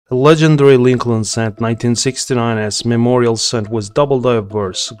A legendary Lincoln Cent 1969S memorial cent was double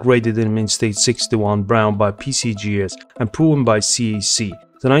diverse, graded in mint state 61 brown by PCGS and proven by CAC.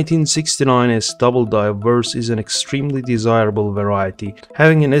 The 1969S double diverse is an extremely desirable variety,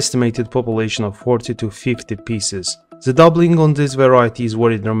 having an estimated population of 40 to 50 pieces. The doubling on this variety is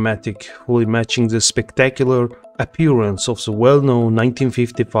very dramatic, fully matching the spectacular appearance of the well-known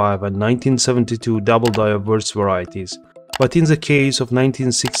 1955 and 1972 double diverse varieties. But in the case of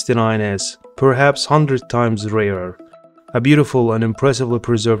 1969S, perhaps 100 times rarer. A beautiful and impressively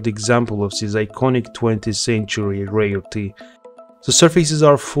preserved example of this iconic 20th century rarity. The surfaces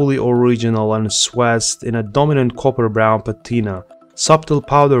are fully original and swathed in a dominant copper-brown patina. Subtle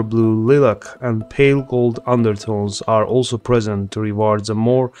powder blue, lilac, and pale gold undertones are also present to reward a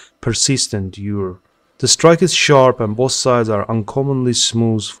more persistent hue. The strike is sharp and both sides are uncommonly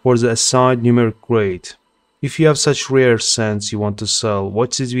smooth for the assigned numeric grade. If you have such rare scents you want to sell,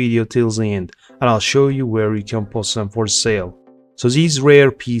 watch this video till the end and I'll show you where you can post them for sale. So these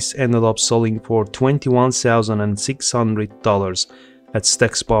rare pieces ended up selling for $21,600 at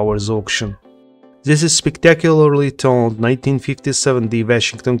Stack's Power's auction. This is spectacularly toned 1957D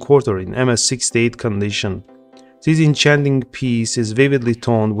Washington Quarter in MS68 condition. This enchanting piece is vividly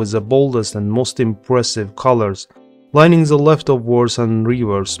toned with the boldest and most impressive colors, lining the leftovers and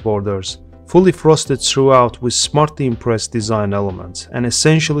reverse borders. Fully frosted throughout with smartly impressed design elements and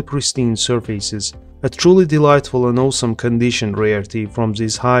essentially pristine surfaces, a truly delightful and awesome condition rarity from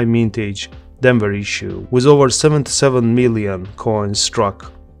this high mintage Denver issue, with over 77 million coins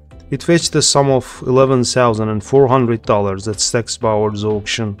struck. It fetched a sum of $11,400 at Stack's Power's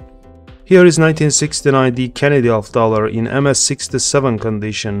auction. Here is 1969D Kennedy Elf dollar in MS67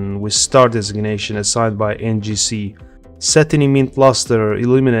 condition with star designation assigned by NGC. Satiny mint luster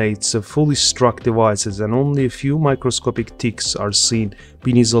eliminates the fully struck devices and only a few microscopic ticks are seen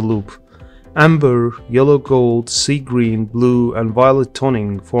beneath the loop. Amber, yellow gold, sea green, blue and violet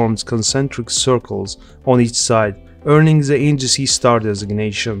toning forms concentric circles on each side, earning the NGC star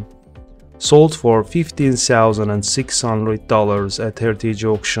designation. Sold for $15,600 at Heritage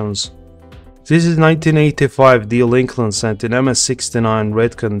Auctions. This is 1985D Lincoln Cent in MS69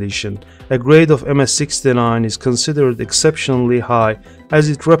 red condition. A grade of MS69 is considered exceptionally high as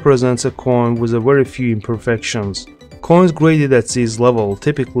it represents a coin with a very few imperfections. Coins graded at this level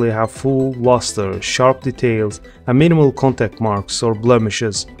typically have full luster, sharp details, and minimal contact marks or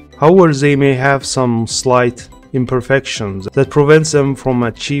blemishes. However, they may have some slight imperfections that prevents them from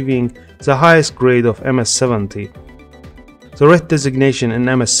achieving the highest grade of MS70. The red designation in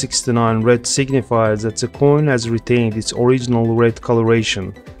MS69 red signifies that the coin has retained its original red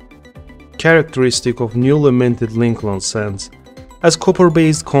coloration, characteristic of newly minted Lincoln cents. As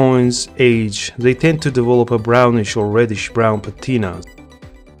copper-based coins age, they tend to develop a brownish or reddish-brown patina.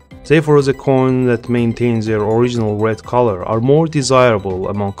 Therefore, the coins that maintain their original red color are more desirable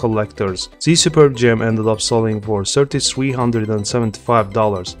among collectors. This superb gem ended up selling for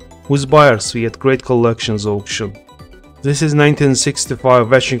 $3,375, with buyer's fee at Great Collections auction. This is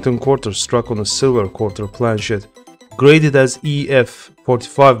 1965 Washington Quarter struck on a silver quarter planchet, graded as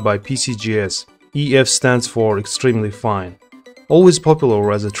EF45 by PCGS. EF stands for extremely fine. Always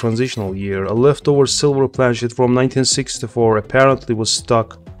popular as a transitional year, a leftover silver planchet from 1964 apparently was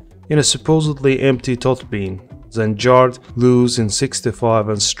stuck in a supposedly empty tot bin, then jarred loose in 65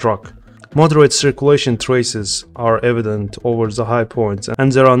 and struck. Moderate circulation traces are evident over the high points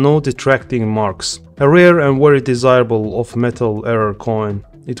and there are no detracting marks. A rare and very desirable off-metal error coin.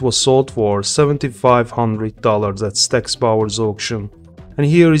 It was sold for $7,500 at Stack's Power's auction. And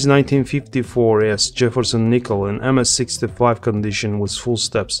here is 1954S Jefferson nickel in MS65 condition with full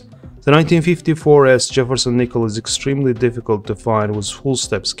steps. The 1954S Jefferson nickel is extremely difficult to find with full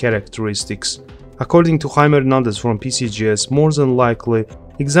steps characteristics. According to Jaime Hernandez from PCGS, more than likely,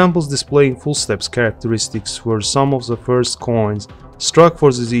 examples displaying full steps characteristics were some of the first coins struck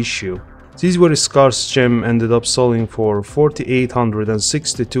for this issue. This very scarce gem ended up selling for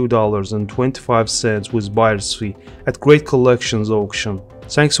 $4,862.25 with buyer's fee at Great Collections auction.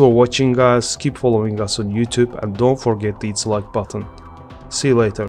 Thanks for watching guys, keep following us on YouTube and don't forget to hit the like button. See you later.